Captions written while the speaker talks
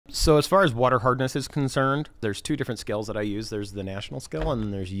So as far as water hardness is concerned, there's two different scales that I use. There's the national scale and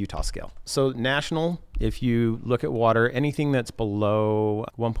then there's Utah scale. So national, if you look at water, anything that's below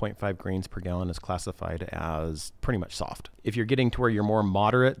 1.5 grains per gallon is classified as pretty much soft. If you're getting to where you're more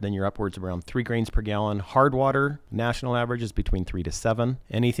moderate, then you're upwards around 3 grains per gallon. Hard water, national average is between 3 to 7.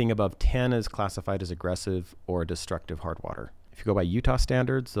 Anything above 10 is classified as aggressive or destructive hard water. If you go by Utah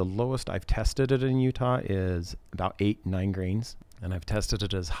standards, the lowest I've tested it in Utah is about 8-9 grains. And I've tested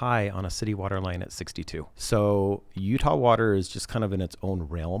it as high on a city water line at 62. So Utah water is just kind of in its own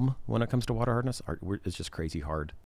realm when it comes to water hardness. It's just crazy hard.